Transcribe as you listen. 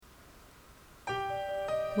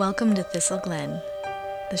Welcome to Thistle Glen,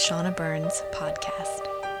 the Shauna Burns podcast.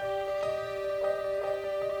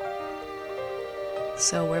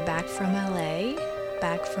 So we're back from LA,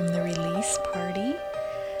 back from the release party.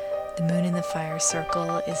 The Moon in the Fire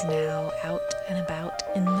Circle is now out and about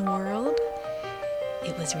in the world.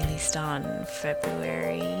 It was released on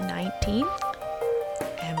February 19th,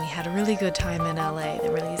 and we had a really good time in LA.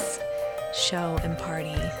 The release show and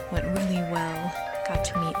party went really well. Got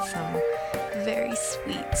to meet some very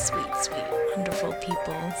sweet, wonderful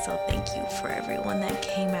people. So thank you for everyone that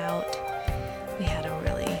came out. We had a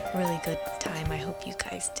really good time. I hope you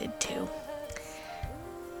guys did too.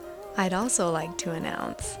 I'd also like to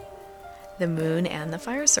announce the Moon and the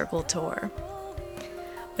Fire Circle tour,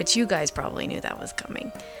 which you guys probably knew that was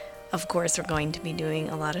coming. Of course, we're going to be doing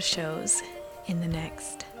a lot of shows in the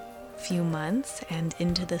next few months and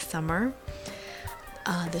into the summer.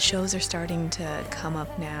 The shows are starting to come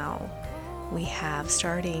up now. We have,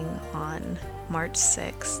 starting on March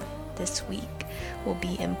 6th this week, we'll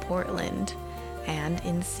be in Portland and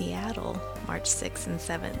in Seattle, March 6th and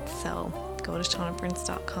 7th. So go to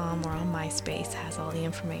shaunaburns.com or on MySpace, has all the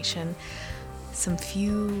information. Some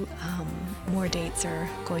few more dates are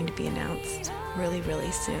going to be announced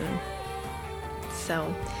really soon.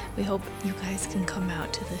 So we hope you guys can come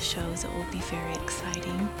out to the shows. It will be very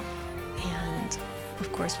exciting. And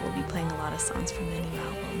of course, we'll be playing a lot of songs from the new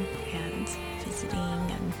album and visiting,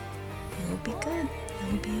 and it will be good.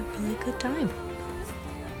 It will be a really good time.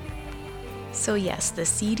 So yes, the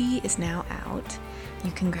CD is now out. You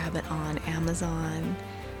can grab it on Amazon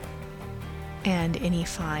and any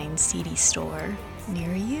fine CD store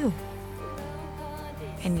near you.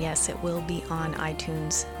 And yes, it will be on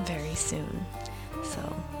iTunes very soon.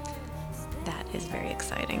 So that is very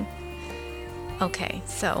exciting. Okay,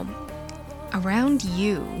 so Around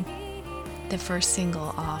You, the first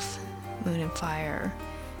single off Moon and Fire,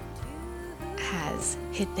 has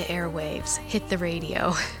hit the airwaves, hit the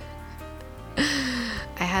radio.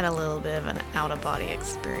 I had a little bit of an out-of-body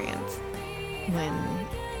experience when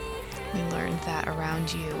we learned that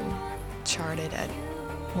Around You charted at,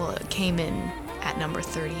 it came in at number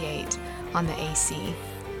 38 on the AC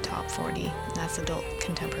Top 40. That's Adult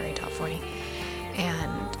Contemporary Top 40.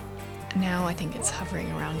 And now I think it's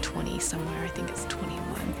hovering around 20 somewhere. I think it's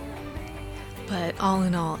 21. But all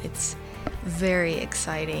in all, it's very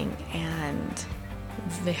exciting and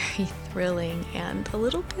very thrilling and a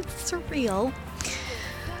little bit surreal.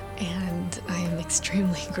 And I am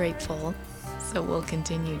extremely grateful. So we'll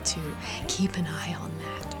continue to keep an eye on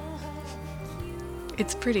that.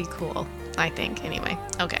 It's pretty cool, I think, anyway.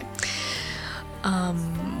 Okay.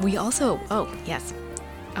 We also,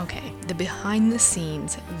 the behind the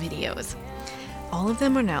scenes videos. All of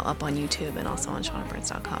them are now up on YouTube and also on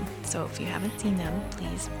shaunaburns.com. So if you haven't seen them,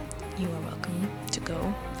 please, you are welcome to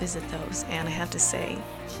go visit those. And I have to say,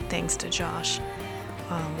 thanks to Josh,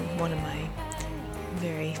 one of my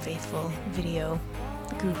very faithful video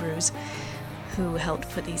gurus, who helped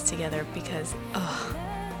put these together, because,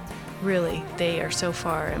 really, they are so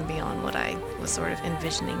far and beyond what I was sort of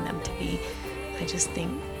envisioning them to be. I just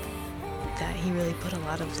think that he really put a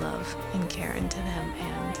lot of love and care into them,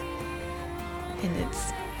 and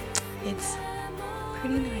it's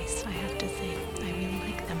pretty nice, I have to say. I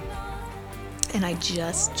really like them. And I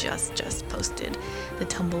just posted the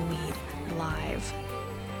Tumbleweed live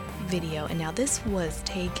video, and now this was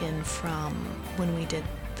taken from when we did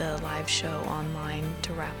the live show online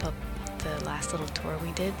to wrap up the last little tour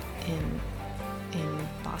we did in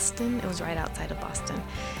Boston. It was right outside of Boston,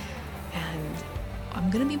 and I'm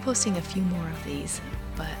gonna be posting a few more of these,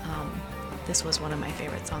 but this was one of my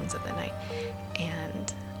favorite songs of the night,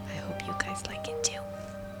 and I hope you guys like it too.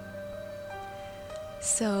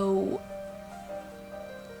 So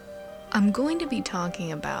I'm going to be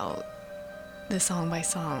talking about the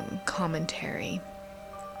song-by-song commentary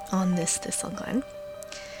on this Thistle Glen,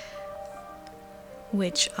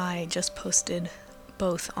 which I just posted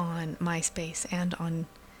both on MySpace and on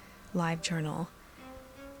LiveJournal.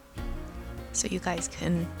 So you guys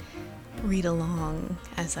can read along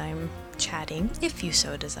as I'm chatting, if you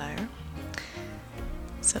so desire.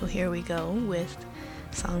 So here we go with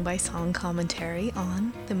song-by-song commentary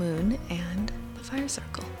on the Moon and the Fire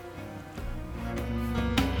Circle.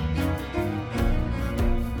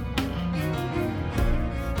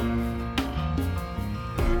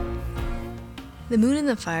 The Moon and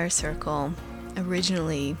the Fire Circle,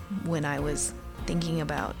 originally, when I was thinking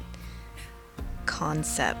about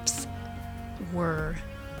concepts, were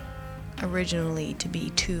originally to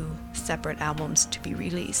be two separate albums to be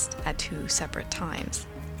released at two separate times,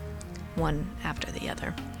 one after the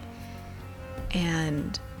other.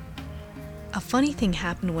 And a funny thing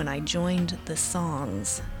happened when I joined the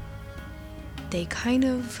songs. They kind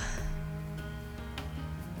of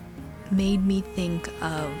made me think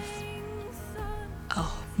of a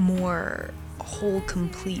more whole,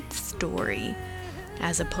 complete story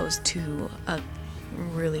as opposed to a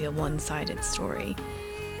one-sided story.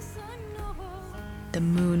 The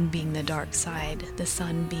moon being the dark side, the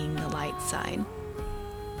sun being the light side.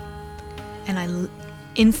 And I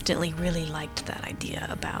instantly really liked that idea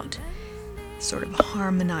about sort of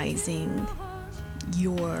harmonizing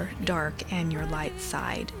your dark and your light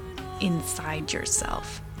side inside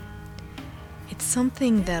yourself. It's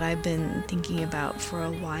something that I've been thinking about for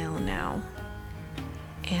a while now.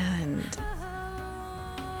 And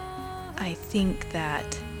I think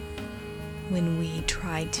that when we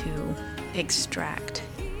try to extract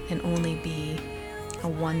and only be a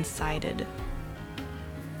one-sided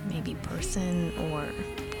maybe person or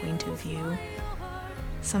point of view,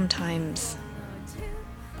 sometimes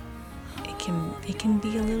it can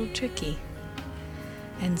be a little tricky.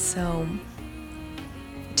 And so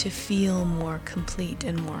to feel more complete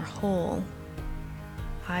and more whole,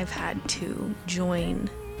 I've had to join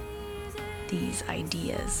these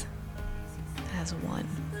ideas as one.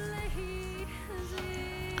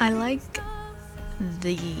 I like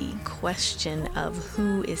the question of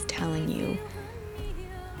who is telling you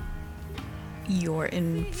your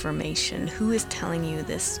information, who is telling you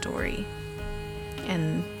this story,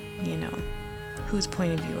 and, whose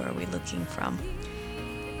point of view are we looking from?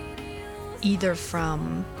 Either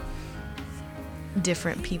from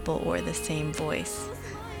different people or the same voice.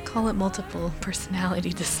 Call it multiple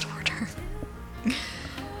personality disorder.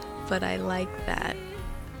 But I like that,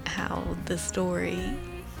 how the story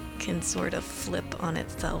can sort of flip on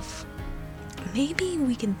itself. Maybe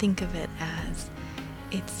we can think of it as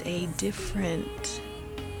it's a different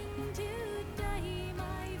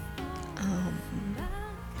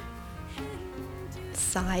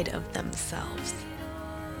side of themselves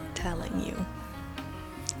telling you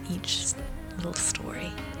each little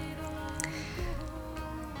story.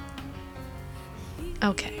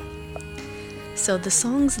 Okay, so the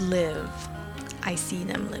songs live, I see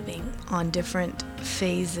them living on different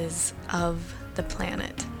phases of the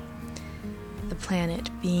planet. The planet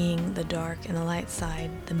being the dark and the light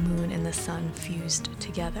side, the moon and the sun fused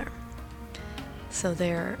together. So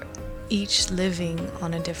they're each living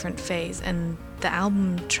on a different phase, and the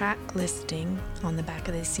album track listing on the back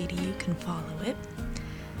of the CD, you can follow it.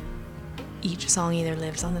 Each song either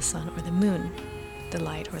lives on the sun or the moon, the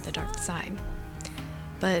light or the dark side.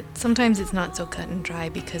 But sometimes it's not so cut and dry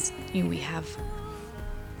because we have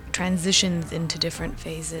transitions into different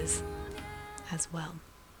phases as well.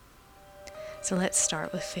 So let's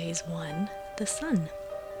start with phase 1, the sun.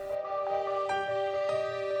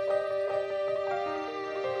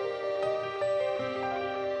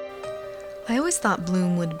 I always thought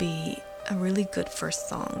Bloom would be a really good first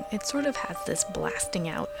song. It sort of has this blasting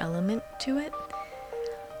out element to it.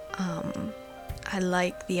 I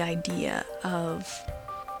like the idea of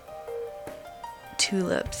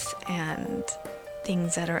tulips and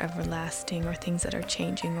things that are everlasting, or things that are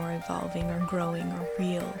changing or evolving or growing or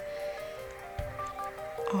real,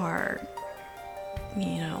 are,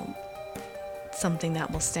 something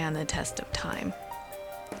that will stand the test of time.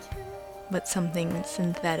 But something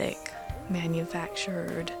synthetic,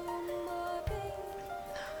 manufactured,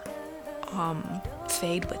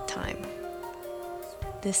 fade with time.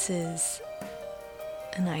 This is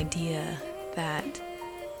an idea that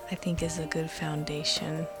I think is a good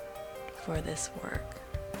foundation for this work.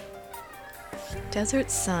 Desert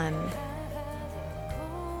Sun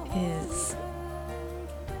is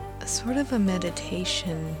a sort of a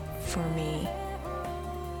meditation for me.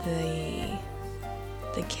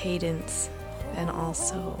 The cadence and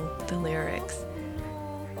also the lyrics.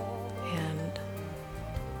 And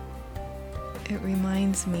it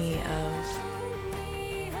reminds me of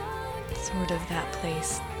sort of that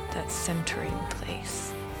place, that centering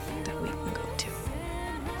place that we can go to.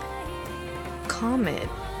 Comet,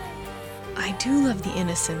 I do love the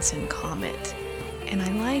innocence in Comet, and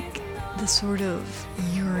I like the sort of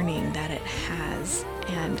yearning that it has,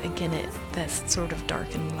 and again, that's sort of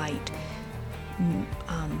dark and light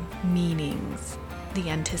meanings, the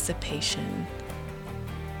anticipation,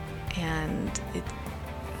 and it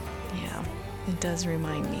does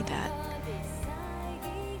remind me that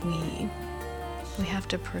we have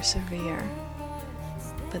to persevere,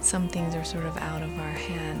 but some things are sort of out of our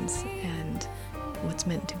hands, and what's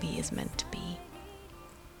meant to be is meant to be.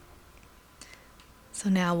 So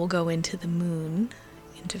now we'll go into the moon,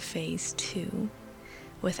 into phase 2,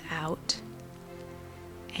 without,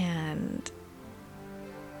 and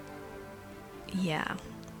yeah,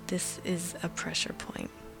 this is a pressure point.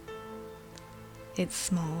 It's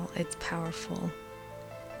small, it's powerful,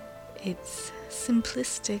 it's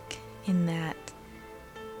simplistic in that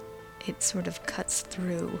it sort of cuts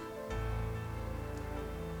through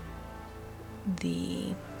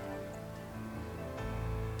the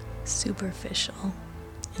superficial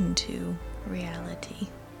into reality.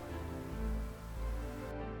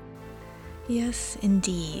 Yes,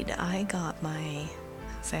 indeed, I got my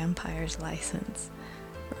vampire's license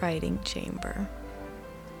writing chamber.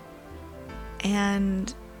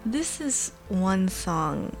 And this is one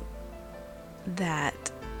song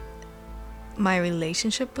that my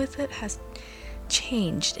relationship with it has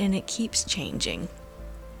changed, and it keeps changing.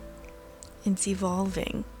 It's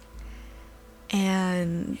evolving.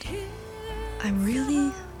 And I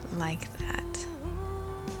really like that.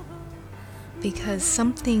 Because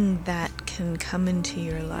something that can come into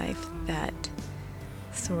your life that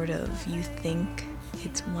sort of you think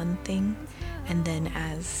it's one thing, and then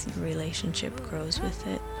as your relationship grows with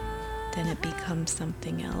it, then it becomes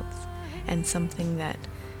something else, and something that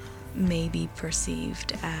may be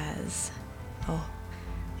perceived as,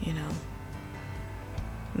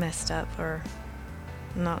 messed up or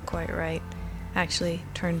not quite right, actually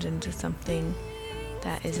turns into something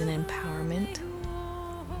that is an empowerment.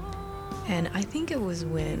 And I think it was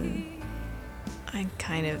when I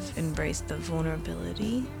kind of embraced the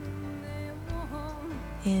vulnerability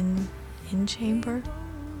in chamber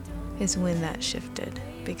is when that shifted,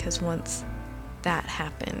 because once that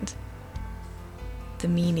happened, the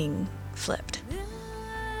meaning flipped.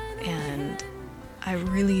 And I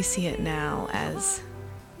really see it now as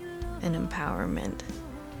an empowerment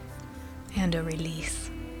and a release.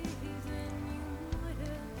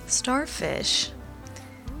 Starfish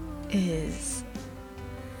is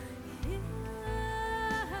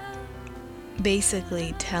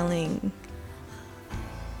basically telling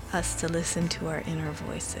us to listen to our inner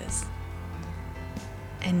voices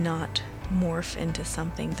and not morph into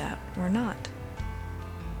something that we're not.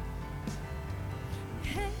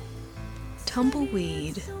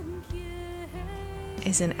 Tumbleweed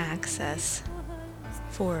is an access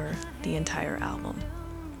for the entire album.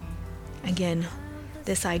 Again,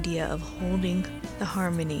 this idea of holding the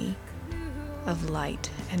harmony of light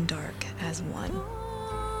and dark as one.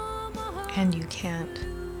 And you can't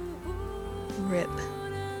rip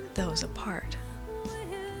those apart.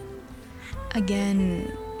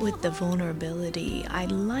 Again, with the vulnerability, I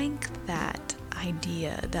like that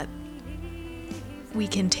idea that we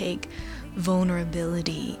can take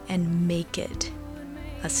vulnerability and make it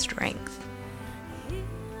a strength.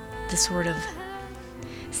 The sort of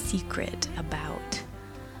secret about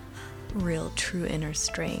real, true inner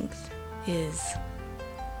strength is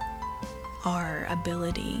our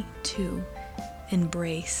ability to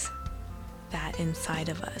embrace that inside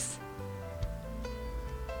of us.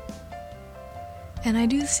 And I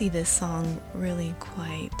do see this song really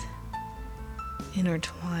quite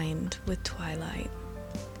intertwined with Twilight,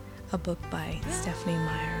 a book by Stephenie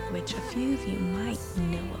Meyer, which a few of you might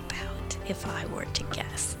know about if I were to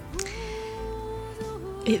guess.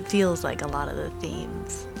 It feels like a lot of the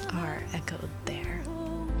themes are echoed there.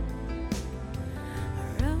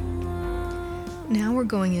 Now we're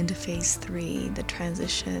going into phase 3, the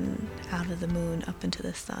transition out of the moon up into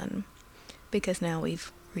the sun, because now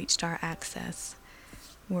we've reached our axis.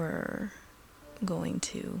 We're going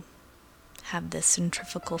to have this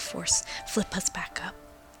centrifugal force flip us back up.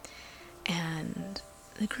 And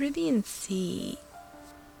the Caribbean Sea,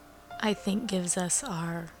 I think, gives us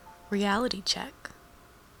our reality check,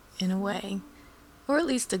 in a way, or at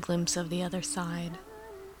least a glimpse of the other side,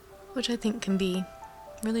 which I think can be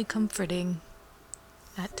really comforting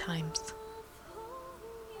at times.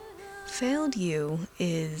 Failed You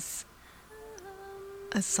is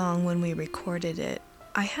a song. When we recorded it,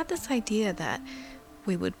 I had this idea that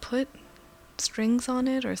we would put strings on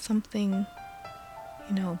it or something,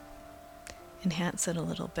 enhance it a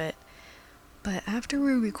little bit. But after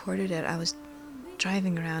we recorded it, I was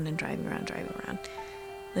driving around,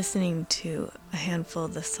 listening to a handful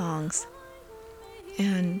of the songs.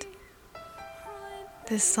 And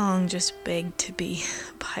this song just begged to be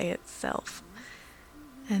by itself.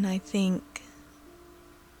 And I think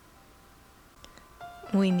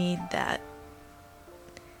we need that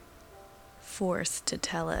force to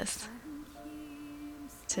tell us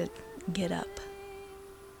to get up.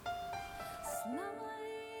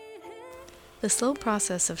 The slow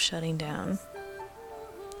process of shutting down,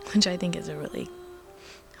 which I think is a really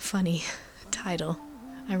funny title,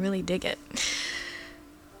 I really dig it,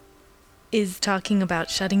 is talking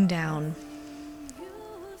about shutting down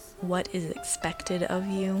what is expected of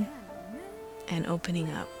you and opening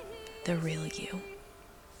up the real you.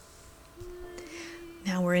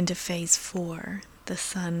 Now we're into phase 4, the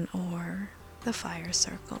sun or the fire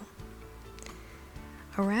circle.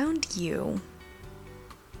 Around You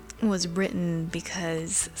was written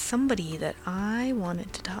because somebody that I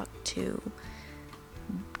wanted to talk to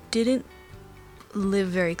didn't live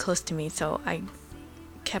very close to me, so I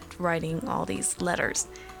kept writing all these letters.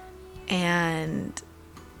 And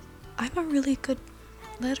I'm a really good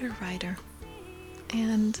letter writer.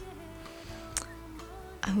 And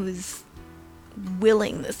I was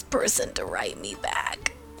willing this person to write me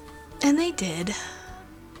back. And they did.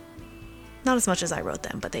 Not as much as I wrote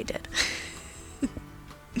them, but they did.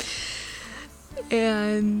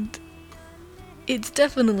 And it's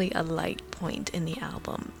definitely a light point in the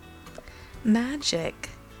album. Magic,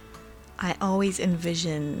 I always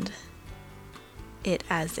envisioned it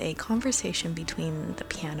as a conversation between the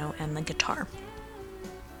piano and the guitar.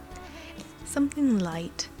 Something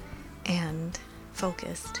light and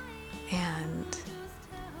focused and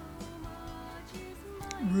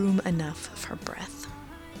room enough for breath.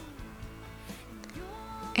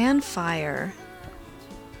 And Fire,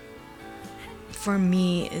 for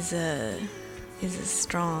me, is a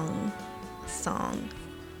strong song.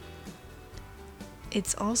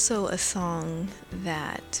 It's also a song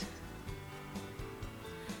that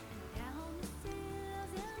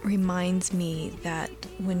reminds me that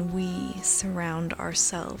when we surround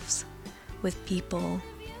ourselves with people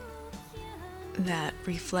that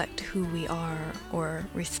reflect who we are or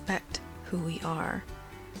respect who we are,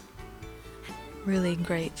 really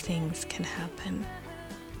great things can happen.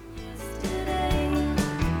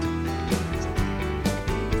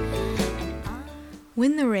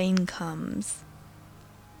 When the Rain Comes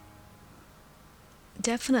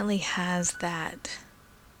definitely has that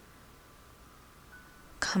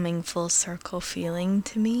coming full circle feeling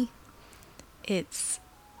to me. It's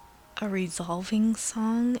a resolving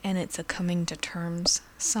song, and it's a coming to terms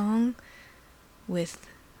song with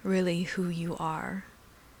really who you are.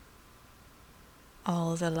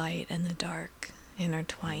 All the light and the dark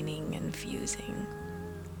intertwining and fusing.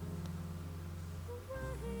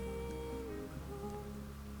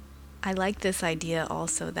 I like this idea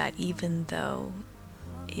also that even though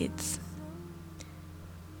it's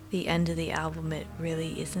the end of the album, it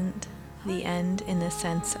really isn't the end, in the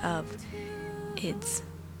sense of it's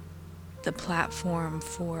the platform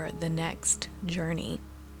for the next journey.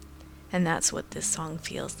 And that's what this song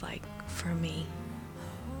feels like for me.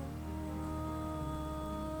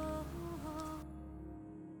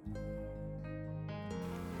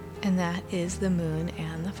 And that is The Moon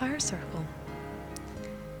and the Fire Circle.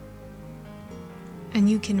 And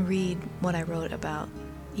you can read what I wrote about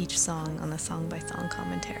each song on the Song by Song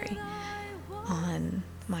commentary on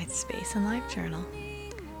my Space and Life journal.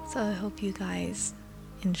 So I hope you guys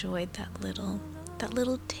enjoyed that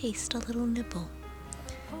little taste, a little nibble,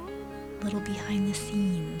 a little behind the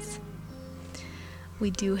scenes.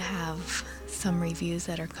 We do have some reviews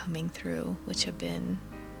that are coming through, which have been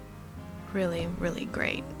really, really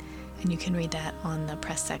great. And you can read that on the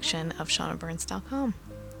press section of shaunaburns.com.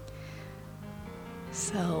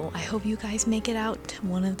 So I hope you guys make it out to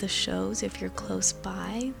one of the shows if you're close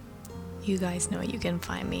by. You guys know you can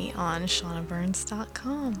find me on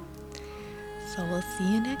shaunaburns.com. So we'll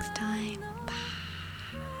see you next time. Bye.